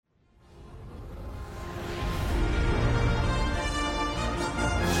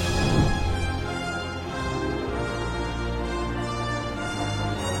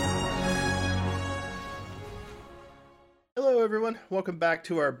everyone. Welcome back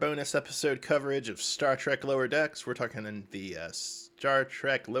to our bonus episode coverage of Star Trek Lower Decks. We're talking in the Star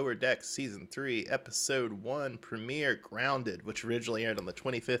Trek Lower Decks Season 3, Episode 1 premiere, Grounded, which originally aired on the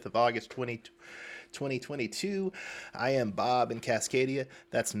 25th of August, 2022. I am Bob in Cascadia.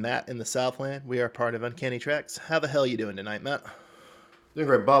 That's Matt in the Southland. We are part of Uncanny Treks. How the hell are you doing tonight, Matt? Doing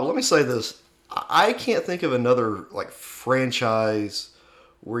great, Bob. Let me say this. I can't think of another franchise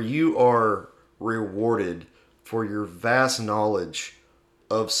where you are rewarded for your vast knowledge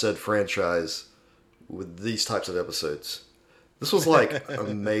of said franchise with these types of episodes. This was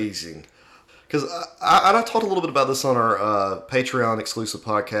amazing. Because I talked a little bit about this on our Patreon exclusive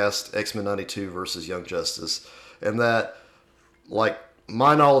podcast, X-Men 92 versus Young Justice, and that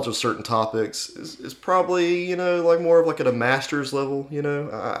my knowledge of certain topics is probably more of at a master's level.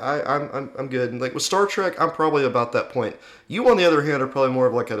 I'm good. And with Star Trek, I'm probably about that point. You, on the other hand, are probably more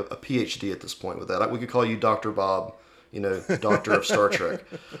of a PhD at this point with that. We could call you Dr. Bob, Doctor of Star Trek.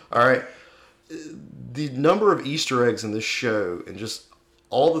 All right. The number of Easter eggs in this show and just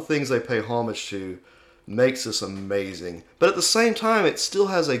all the things they pay homage to makes this amazing. But at the same time, it still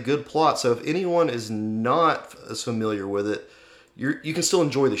has a good plot. So if anyone is not as familiar with it, you can still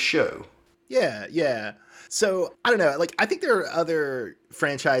enjoy the show. Yeah. So, I don't know. I think there are other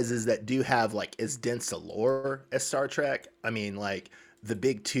franchises that do have, as dense a lore as Star Trek. I mean, the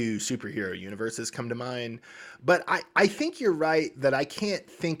big two superhero universes come to mind. But I think you're right that I can't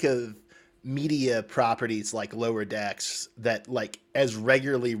think of media properties like Lower Decks that, as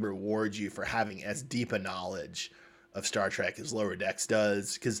regularly reward you for having as deep a knowledge of Star Trek as Lower Decks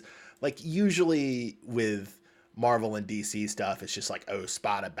does. Because, usually with Marvel and DC stuff, it's just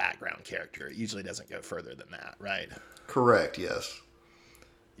spot a background character. It usually doesn't go further than that, right? Correct, yes.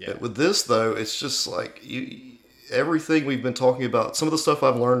 Yeah. But with this, though, it's just everything we've been talking about, some of the stuff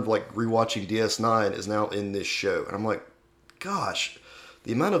I've learned rewatching DS9 is now in this show. And I'm gosh,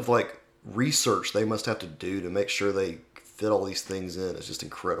 the amount of research they must have to do to make sure they fit all these things in is just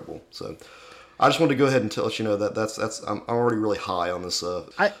incredible. So I just wanted to go ahead and let you know that I'm already really high on this.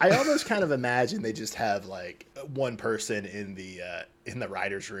 I almost kind of imagine they just have one person in the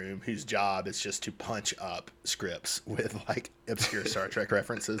writer's room whose job is just to punch up scripts with obscure Star Trek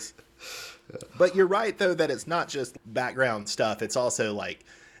references. Yeah. But you're right though that it's not just background stuff. It's also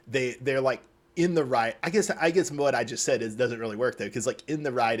they're in the right. I guess what I just said doesn't really work though, because in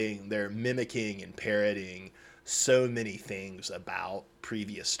the writing they're mimicking and parroting so many things about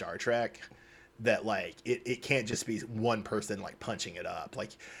previous Star Trek that it can't just be one person punching it up.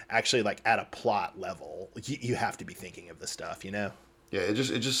 Actually at a plot level, you have to be thinking of the stuff, Yeah,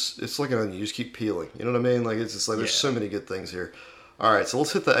 it's like an onion. You just keep peeling. You know what I mean? It's just there's so many good things here. All right, so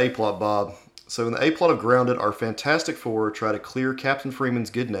let's hit the A plot, Bob. So in the A plot of Grounded, our Fantastic Four try to clear Captain Freeman's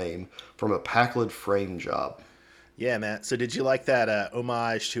good name from a Pakled frame job. Yeah, Matt. So did you like that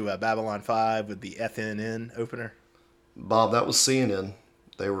homage to Babylon 5 with the FNN opener? Bob, that was CNN.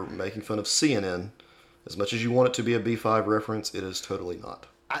 They were making fun of CNN. As much as you want it to be a B5 reference, it is totally not.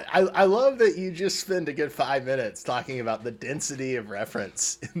 I love that you just spend a good 5 minutes talking about the density of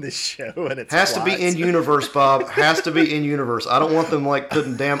reference in this show and its Has plots. to be in universe, Bob. Has to be in universe. I don't want them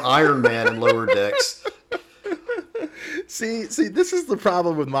putting damn Iron Man in Lower Decks. See, this is the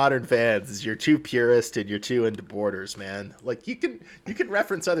problem with modern fans: is you're too purist and you're too into borders, man. You can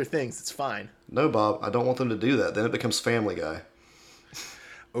reference other things. It's fine. No, Bob. I don't want them to do that. Then it becomes Family Guy.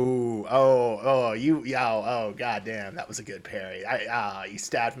 Oh, goddamn, that was a good parry. You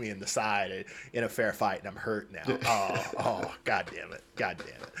stabbed me in the side in a fair fight, and I'm hurt now. God damn it.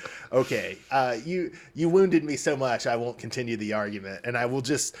 Okay, you wounded me so much, I won't continue the argument, and I will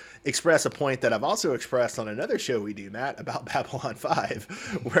just express a point that I've also expressed on another show we do, Matt, about Babylon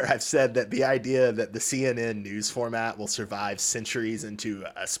 5, where I've said that the idea that the CNN news format will survive centuries into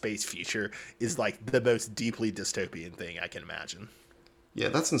a space future is the most deeply dystopian thing I can imagine. Yeah,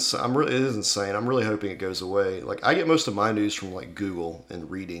 that's insane. It is insane. I'm really hoping it goes away. I get most of my news from Google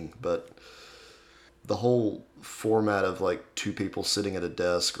and reading, but the whole format of two people sitting at a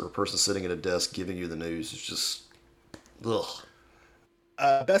desk or a person sitting at a desk giving you the news is just ugh.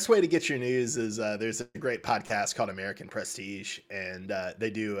 Best way to get your news is there's a great podcast called American Prestige, and they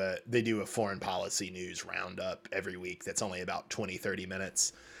do a foreign policy news roundup every week that's only about 20-30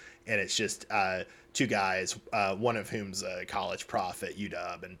 minutes. And it's just two guys, one of whom's a college prof at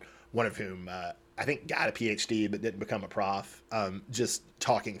UW, and one of whom I think got a PhD but didn't become a prof, just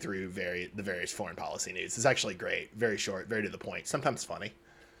talking through the various foreign policy news. It's actually great, very short, very to the point, sometimes funny.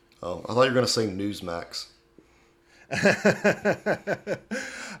 Oh, I thought you were going to say Newsmax.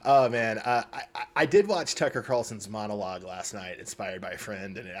 Oh, man. I did watch Tucker Carlson's monologue last night, inspired by a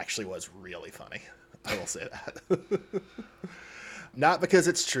friend, and it actually was really funny. I will say that. Not because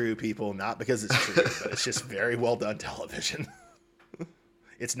it's true, people. Not because it's true, but it's just very well done television.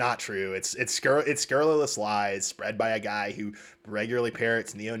 It's not true. It's scurrilous lies spread by a guy who regularly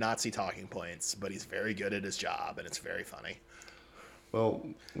parrots neo-Nazi talking points, but he's very good at his job, and it's very funny. Well,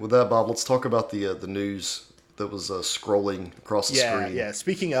 with that, Bob, let's talk about the news that was scrolling across the screen. Yeah.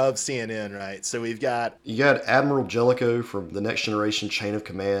 Speaking of CNN, right? So you got Admiral Jellicoe from the Next Generation Chain of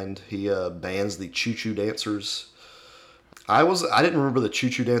Command. He bans the choo-choo dancers. I didn't remember the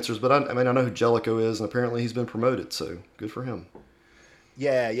choo-choo dancers, but I know who Jellicoe is, and apparently he's been promoted, so good for him.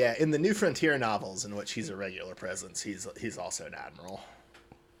 Yeah. In the New Frontier novels, in which he's a regular presence, he's also an admiral.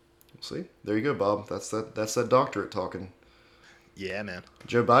 See, there you go, Bob. That's that doctorate talking. Yeah, man.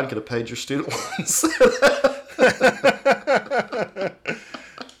 Joe Biden could have paid your student loans.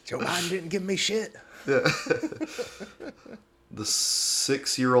 Joe Biden didn't give me shit. Yeah. The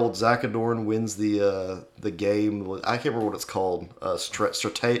 6-year-old Zakadorn wins the game. I can't remember what it's called.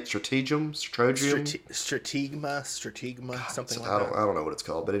 Strategema, something like that. I don't know what it's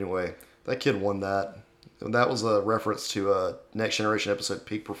called, but anyway, that kid won that. And that was a reference to Next Generation episode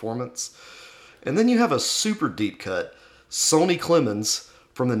Peak Performance. And then you have a super deep cut. Sonny Clemens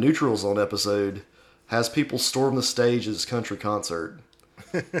from the Neutral Zone episode has people storm the stage at his country concert.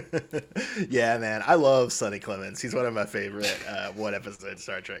 Yeah, man. I love Sonny Clemens. He's one of my favorite one episode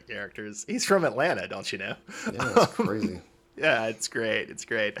Star Trek characters. He's from Atlanta, don't you know? Yeah, that's crazy. Yeah, it's great. It's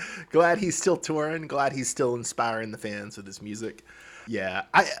great. Glad he's still touring. Glad he's still inspiring the fans with his music. Yeah.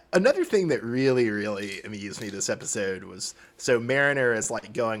 Another thing that really, really amused me this episode was, so Mariner is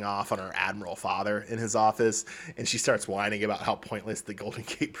like going off on her Admiral father in his office, and she starts whining about how pointless the Golden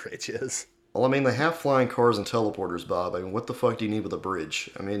Gate Bridge is. Well, I mean, they have flying cars and teleporters, Bob. I mean, what the fuck do you need with a bridge?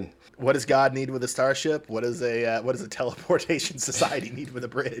 I mean, what does God need with a starship? What does a teleportation society need with a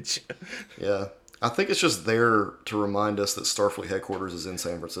bridge? Yeah, I think it's just there to remind us that Starfleet headquarters is in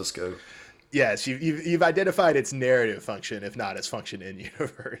San Francisco. Yes, you've identified its narrative function, if not its function in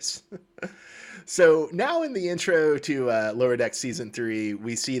universe. So now in the intro to Lower Decks Season 3,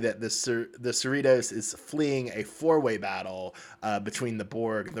 we see that the Cerritos is fleeing a 4-way battle between the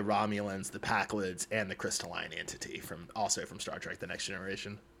Borg, the Romulans, the Packlids, and the Crystalline Entity, from Star Trek The Next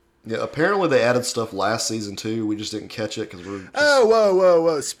Generation. Yeah, apparently they added stuff last season too. We just didn't catch it because we're just... Oh,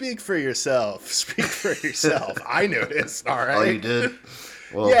 whoa. Speak for yourself. Speak for yourself. I noticed, all right? Oh, you did?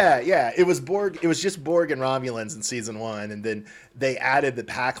 Well, yeah. It was Borg. It was just Borg and Romulans in season 1, and then they added the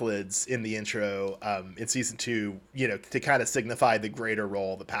Packlids in the intro in season 2. To kind of signify the greater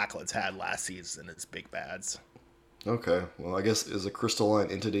role the Packlids had last season as big bads. Okay. Well, I guess is a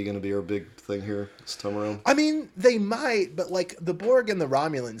crystalline entity going to be our big thing here this time around? I mean, they might, but like the Borg and the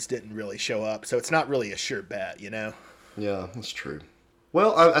Romulans didn't really show up, so it's not really a sure bet, Yeah, that's true.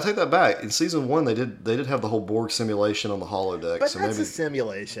 Well, I take that back. In season 1, they did have the whole Borg simulation on the holodeck. But so that's a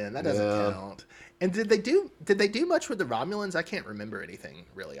simulation. That doesn't count. And did they do much with the Romulans? I can't remember anything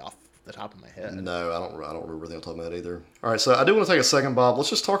really off the top of my head. No, I don't remember anything I'm talking about either. All right, so I do want to take a second, Bob. Let's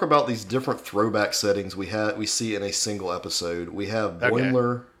just talk about these different throwback settings we see in a single episode. We have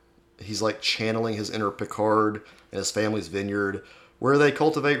Boimler. Okay. He's like channeling his inner Picard and his family's vineyard, where they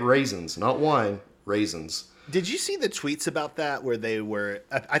cultivate raisins, not wine, raisins. Did you see the tweets about that where they were?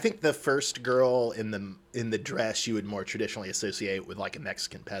 I think the first girl in the dress you would more traditionally associate with like a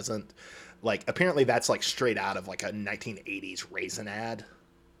Mexican peasant. Like apparently that's like straight out of like a 1980s raisin ad.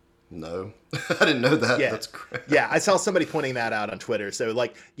 No, I didn't know that. Yeah. That's great. Yeah, I saw somebody pointing that out on Twitter. So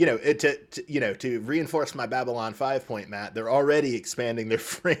like to reinforce my Babylon 5 point, Matt, they're already expanding their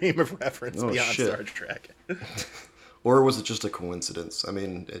frame of reference beyond Star Trek. Or was it just a coincidence? I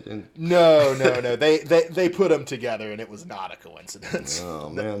mean... No. They put them together, and it was not a coincidence.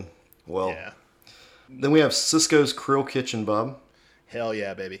 Oh, man. Well, yeah. Then we have Cisco's Krill Kitchen, Bob. Hell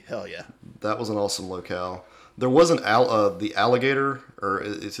yeah, baby. Hell yeah. That was an awesome locale. There was the alligator, or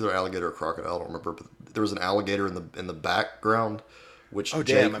it's either alligator or crocodile, I don't remember, but there was an alligator in the background, which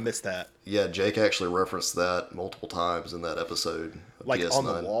damn, I missed that. Yeah, Jake actually referenced that multiple times in that episode. Like DS9. On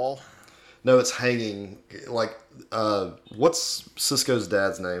the wall? No, it's hanging. Like, what's Cisco's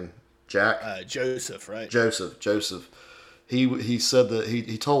dad's name? Jack? Joseph, right? Joseph. He said that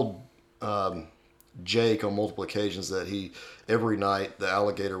he told Jake on multiple occasions that every night the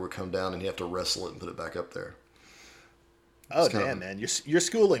alligator would come down and you have to wrestle it and put it back up there. Oh damn, man! You're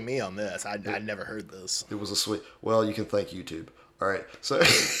schooling me on this. I'd never heard this. It was a sweet. Well, you can thank YouTube. All right, so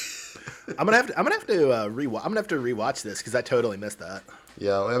I'm gonna have to rewatch this because I totally missed that.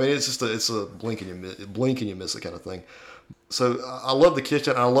 Yeah, I mean it's a blink and you miss it kind of thing. So I love the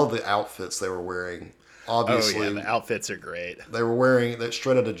kitchen. I love the outfits they were wearing. Obviously, the outfits are great. They were wearing that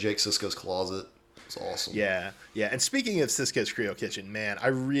straight out of Jake Sisko's closet. It's awesome. Yeah, yeah. And speaking of Cisco's Creole Kitchen, man, I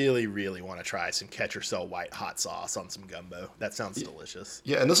really, really want to try some Ketracel white hot sauce on some gumbo. That sounds delicious.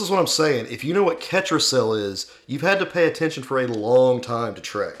 Yeah, and this is what I'm saying. If you know what Ketracel is, you've had to pay attention for a long time to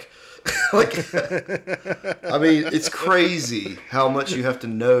Trek. Like, I mean, it's crazy how much you have to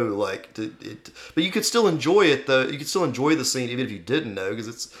know. Like, but you could still enjoy it though. You could still enjoy the scene even if you didn't know,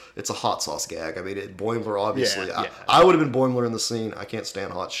 because it's a hot sauce gag. I mean, Boimler obviously. Yeah, yeah. I would have been Boimler in the scene. I can't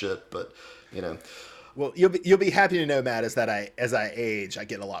stand hot shit, but you know. Well, you'll be happy to know, Matt, is that as I age, I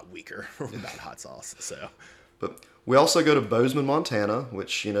get a lot weaker without hot sauce. So, but we also go to Bozeman, Montana,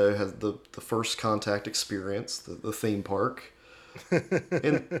 which has the first contact experience, the theme park.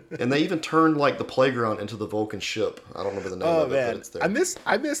 and they even turned like the playground into the Vulcan ship. I don't remember the name of it, but it's there.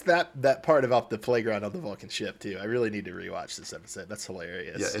 I missed that part about the playground on the Vulcan ship too. I really need to rewatch this episode. That's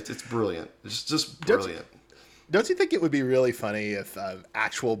hilarious. Yeah, it's brilliant. It's just brilliant. Don't you think it would be really funny if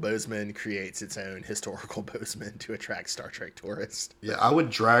actual Bozeman creates its own historical Bozeman to attract Star Trek tourists? Yeah, I would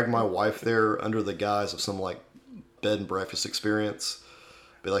drag my wife there under the guise of some like bed and breakfast experience.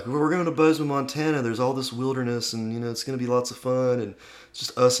 Be like, we're going to Bozeman, Montana. There's all this wilderness, and it's going to be lots of fun, and it's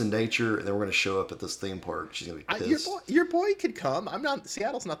just us and nature. And then we're going to show up at this theme park. She's going to be pissed. Your boy could come.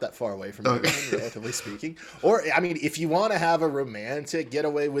 Seattle's not that far away from Bozeman, relatively speaking. Or I mean, if you want to have a romantic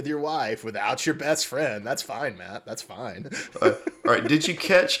getaway with your wife without your best friend, that's fine, Matt. That's fine. All right. Did you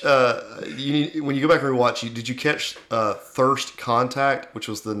catch? When you go back and rewatch, did you catch Thirst Contact, which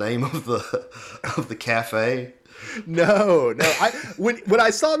was the name of the cafe? No. When I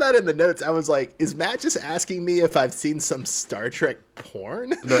saw that in the notes, I was like, "Is Matt just asking me if I've seen some Star Trek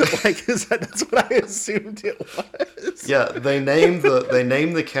porn?" No. Like, that's what I assumed it was. Yeah, they named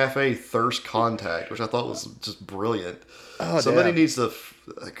the cafe Thirst Contact, which I thought was just brilliant. Oh, somebody needs to.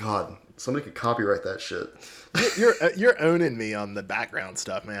 God, somebody could copyright that shit. You're owning me on the background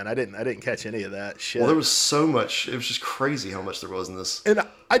stuff, man. I didn't catch any of that shit. Well, there was so much. It was just crazy how much there was in this. And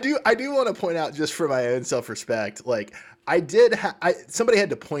I do want to point out, just for my own self-respect, like somebody had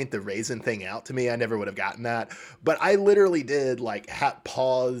to point the raisin thing out to me. I never would have gotten that, but I literally did like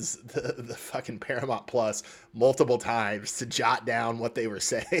pause the fucking Paramount Plus multiple times to jot down what they were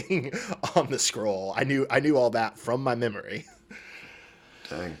saying on the scroll. I knew all that from my memory.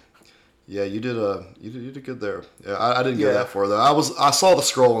 Dang. Yeah, you did good there. Yeah, I didn't go that far though. I saw the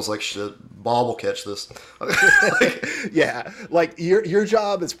scroll and was like, shit, Bob will catch this. Yeah, like your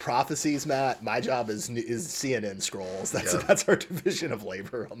job is prophecies, Matt. My job is CNN scrolls. That's our division of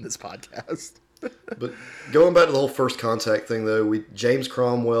labor on this podcast. But going back to the whole First Contact thing though, James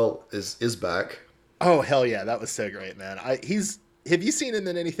Cromwell is back. Oh hell yeah, that was so great, man. Have you seen him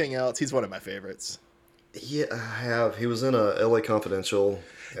in anything else? He's one of my favorites. Yeah, I have. He was in a LA Confidential.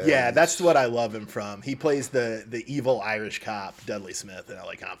 Yeah, that's what I love him from. He plays the evil Irish cop Dudley Smith in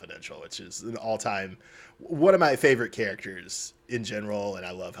LA Confidential, which is an all-time one of my favorite characters in general, and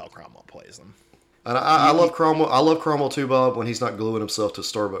I love how Cromwell plays them. And I love Cromwell. I love Cromwell too, Bob, when he's not gluing himself to a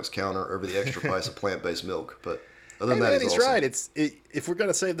Starbucks counter over the extra price of plant-based milk. But other than that, he's awesome. Right. If we're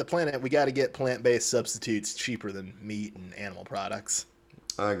gonna save the planet, we got to get plant-based substitutes cheaper than meat and animal products.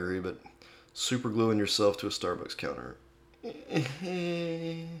 I agree, but super gluing yourself to a Starbucks counter.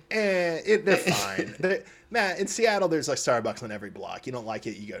 They're fine. Matt, in Seattle, there's like Starbucks on every block. You don't like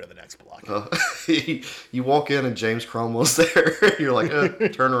it, you go to the next block. You walk in and James Cromwell's there. You're like,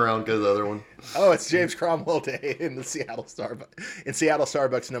 turn around, go to the other one. Oh, it's James Cromwell Day in the Seattle Starbucks. In Seattle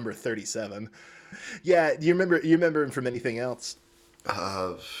Starbucks number 37. Yeah, do you remember him from anything else?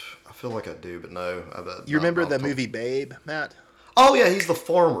 I feel like I do, but no. You remember the movie Babe, Matt? Oh yeah, he's the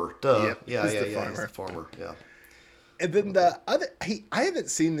farmer. Duh. Yeah, he's the farmer. Yeah. And then the other, I haven't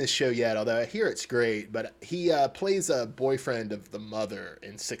seen this show yet, although I hear it's great. But he plays a boyfriend of the mother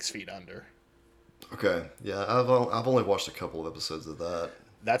in 6 Feet Under. Okay, yeah, I've only watched a couple of episodes of that.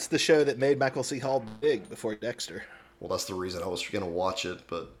 That's the show that made Michael C. Hall big before Dexter. Well, that's the reason I was gonna watch it,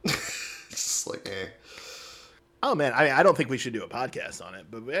 but it's just like, eh. Oh man, I don't think we should do a podcast on it,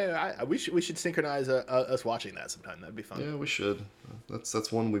 but we should synchronize us watching that sometime. That'd be fun. Yeah, we should.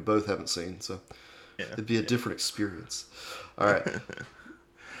 That's one we both haven't seen, so it'd be a different experience. All right.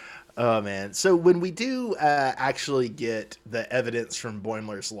 Oh man, so when we do actually get the evidence from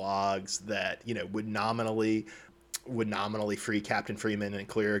Boimler's logs that would nominally free Captain Freeman and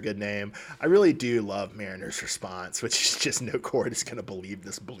clear a good name, I really do love Mariner's response, which is just no court is going to believe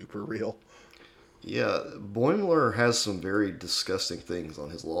this blooper reel. Yeah, Boimler has some very disgusting things on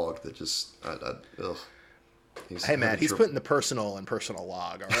his log that just, ugh. Hey, man, he's putting the personal in personal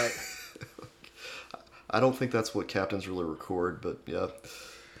log, all right? I don't think that's what captains really record, but yeah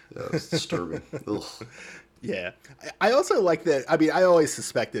it's disturbing. Ugh. Yeah. I also like that. I mean, I always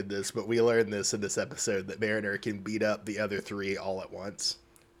suspected this, but we learned this in this episode that Mariner can beat up the other three all at once.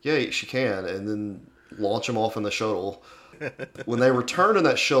 Yeah, she can, and then launch them off in the shuttle. When they returned in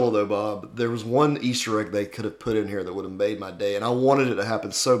that shuttle, though, Bob, there was one Easter egg they could have put in here that would have made my day, and I wanted it to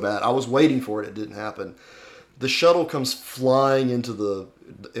happen so bad. I was waiting for it; it didn't happen. The shuttle comes flying into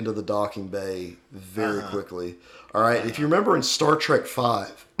the docking bay very quickly. All right, if you remember in Star Trek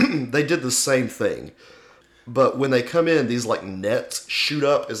Five, they did the same thing, but when they come in, these like nets shoot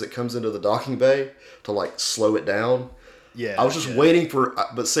up as it comes into the docking bay to like slow it down. Yeah. I was just waiting for,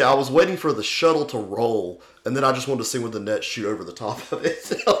 but see, I was waiting for the shuttle to roll, and then I just wanted to see when the net shoot over the top of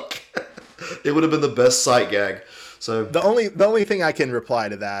it. It would have been the best sight gag. So the only thing I can reply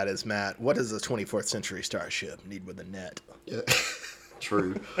to that is, Matt, what does a 24th century starship need with a net? yeah,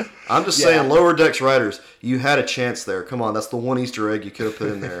 true. I'm just saying, Lower Decks writers, you had a chance there. Come on, that's the one Easter egg you could have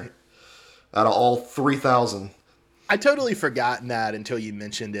put in there out of all 3,000. I totally forgotten that until you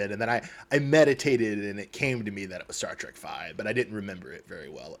mentioned it, and then I meditated, and it came to me that it was Star Trek V, but I didn't remember it very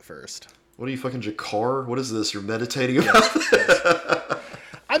well at first. What are you, fucking Jakar? What is this? You're meditating about this?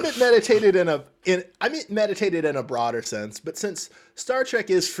 I meant meditated in a broader sense, but since Star Trek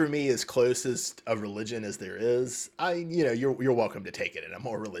is for me as close as a religion as there is, you're welcome to take it in a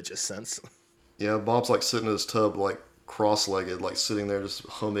more religious sense. Yeah, Bob's like sitting in his tub, like cross-legged, like sitting there just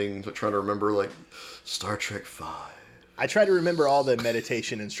humming, trying to remember like Star Trek V. I try to remember all the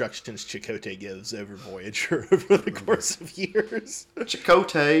meditation instructions Chakotay gives over Voyager over the course of years.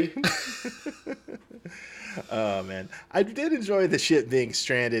 Chakotay. Oh man, I did enjoy the ship being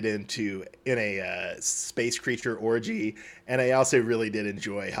stranded in a space creature orgy, and I also really did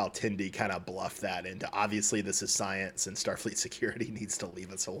enjoy how Tendi kind of bluffed that into, obviously this is science and Starfleet security needs to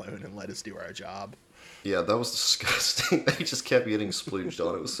leave us alone and let us do our job. Yeah, that was disgusting. They just kept getting splooged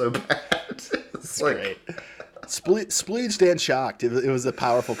on. It was so bad. It's like, great. Splooged and shocked. It was a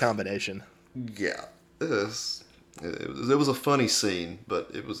powerful combination. Yeah, it was a funny scene,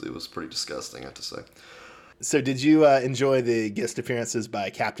 but it was pretty disgusting, I have to say. So did you enjoy the guest appearances by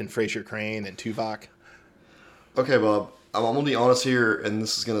Captain Fraser Crane and Tuvok? Okay, Bob, I'm going to be honest here, and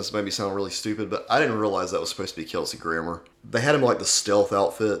this is going to maybe sound really stupid, but I didn't realize that was supposed to be Kelsey Grammer. They had him like the stealth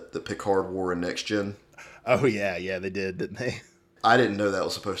outfit that Picard wore in Next Gen. Oh, yeah, they did, didn't they? I didn't know that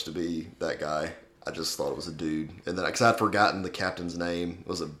was supposed to be that guy. I just thought it was a dude. And then, because I'd forgotten the captain's name.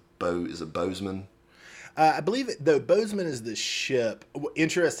 Is it Bozeman? I believe the Bozeman is the ship.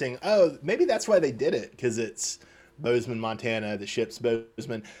 Interesting. Oh, maybe that's why they did it, because it's Bozeman, Montana. The ship's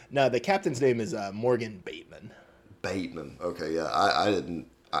Bozeman. No, the captain's name is Morgan Bateman. Bateman. Okay, yeah.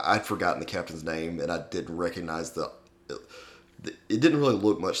 I'd forgotten the captain's name, and I didn't recognize it didn't really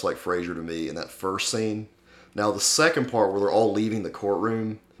look much like Fraser to me in that first scene. Now, the second part where they're all leaving the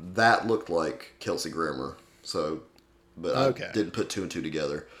courtroom, that looked like Kelsey Grammer. So, but okay. I didn't put two and two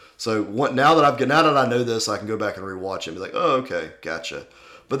together. So now that I know this, I can go back and rewatch it and be like, oh, okay, gotcha.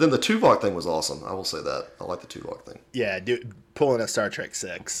 But then the Tuvok thing was awesome. I will say that. I like the Tuvok thing. Yeah, pulling a Star Trek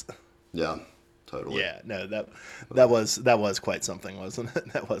 6. Yeah, totally. Yeah, no, that was quite something, wasn't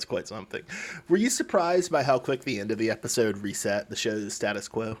it? That was quite something. Were you surprised by how quick the end of the episode reset the show's status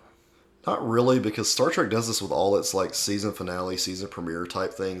quo? Not really, because Star Trek does this with all its like season finale, season premiere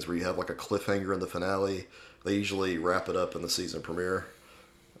type things, where you have like a cliffhanger in the finale. They usually wrap it up in the season premiere.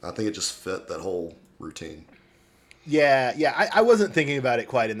 I think it just fit that whole routine. Yeah. I wasn't thinking about it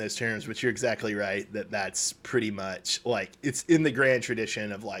quite in those terms, but you're exactly right that's pretty much like it's in the grand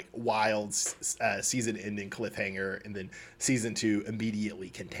tradition of like Wild's season ending cliffhanger, and then season 2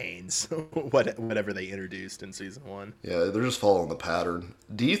 immediately contains whatever they introduced in season 1. Yeah, they're just following the pattern.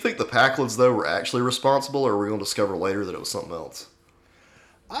 Do you think the Packlids, though, were actually responsible, or are we going to discover later that it was something else?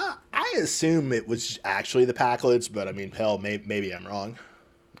 I assume it was actually the Packlids, but I mean, hell, maybe I'm wrong.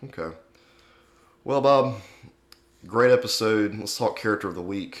 Okay. Well, Bob, great episode. Let's talk character of the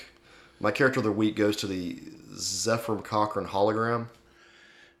week. My character of the week goes to the Zephyr Cochrane hologram.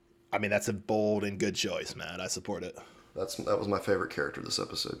 I mean, that's a bold and good choice, man. I support it. That was my favorite character this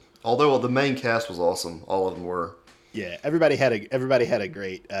episode. Although the main cast was awesome. All of them were. Yeah, everybody had a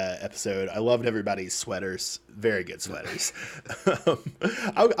great episode. I loved everybody's sweaters. Very good sweaters.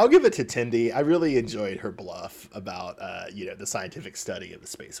 I'll give it to Tendi. I really enjoyed her bluff about the scientific study of the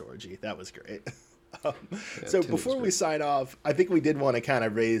space orgy. That was great. So before we sign off, I think we did want to kind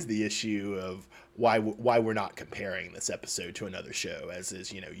of raise the issue of why we're not comparing this episode to another show, as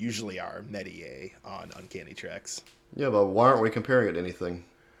is usually our métier on Uncanny Treks. Yeah, but why aren't we comparing it to anything?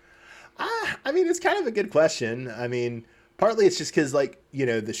 I mean, it's kind of a good question. I mean, partly it's just because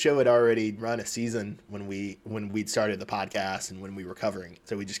the show had already run a season when we'd started the podcast and when we were covering it.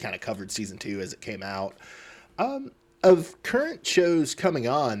 So we just kind of covered season 2 as it came out. Of current shows coming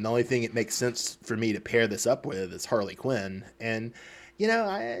on, the only thing it makes sense for me to pair this up with is Harley Quinn. And,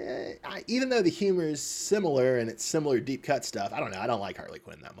 even though the humor is similar and it's similar deep cut stuff, I don't know. I don't like Harley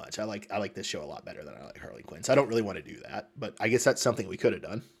Quinn that much. I like this show a lot better than I like Harley Quinn. So I don't really want to do that. But I guess that's something we could have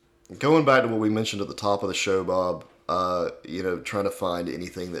done. Going back to what we mentioned at the top of the show, Bob, trying to find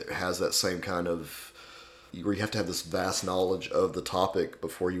anything that has that same kind of where you have to have this vast knowledge of the topic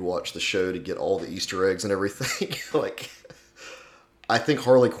before you watch the show to get all the Easter eggs and everything. I think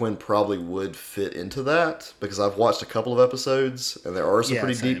Harley Quinn probably would fit into that because I've watched a couple of episodes and there are some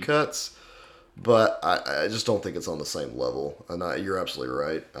pretty same. deep cuts, but I just don't think it's on the same level. And you're absolutely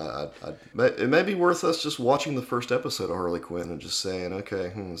right. It may be worth us just watching the first episode of Harley Quinn and just saying,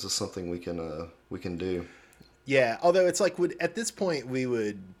 okay, is this something we can do? Yeah, although it's like at this point we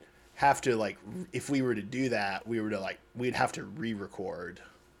would have to if we were to do that, we'd have to re-record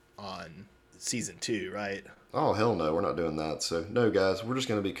on season 2, right? Oh hell no, we're not doing that. So no, guys, we're just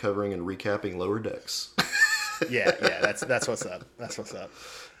going to be covering and recapping Lower Decks. yeah, that's what's up. That's what's up.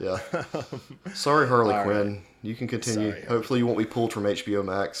 Yeah. Sorry, Harley Quinn. Right. You can continue. Sorry, hopefully, you won't be pulled from HBO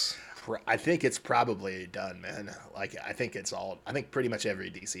Max. I think it's probably done, man. I think pretty much every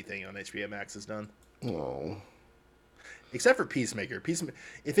DC thing on HBO Max is done. Oh. Except for Peacemaker.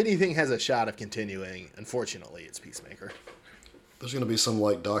 If anything has a shot of continuing, unfortunately, it's Peacemaker. There's going to be some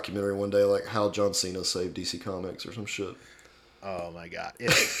documentary one day, like how John Cena saved DC Comics or some shit. Oh my god!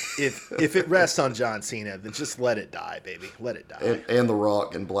 If it rests on John Cena, then just let it die, baby. Let it die. And The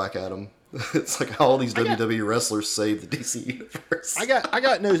Rock and Black Adam. It's like how all these WWE wrestlers saved the DC universe. I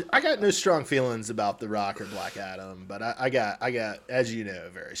got no strong feelings about The Rock or Black Adam, but I got as you know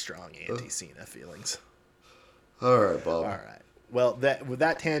very strong anti-Cena feelings. All right, Bob. All right. Well, with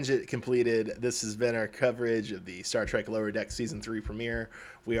that tangent completed, this has been our coverage of the Star Trek Lower Decks Season 3 premiere.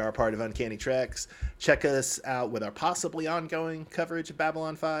 We are a part of Uncanny Treks. Check us out with our possibly ongoing coverage of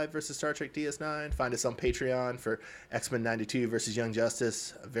Babylon 5 versus Star Trek DS9. Find us on Patreon for X-Men 92 versus Young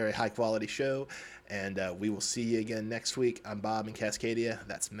Justice, a very high-quality show. And we will see you again next week. I'm Bob in Cascadia.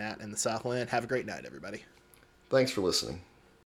 That's Matt in the Southland. Have a great night, everybody. Thanks for listening.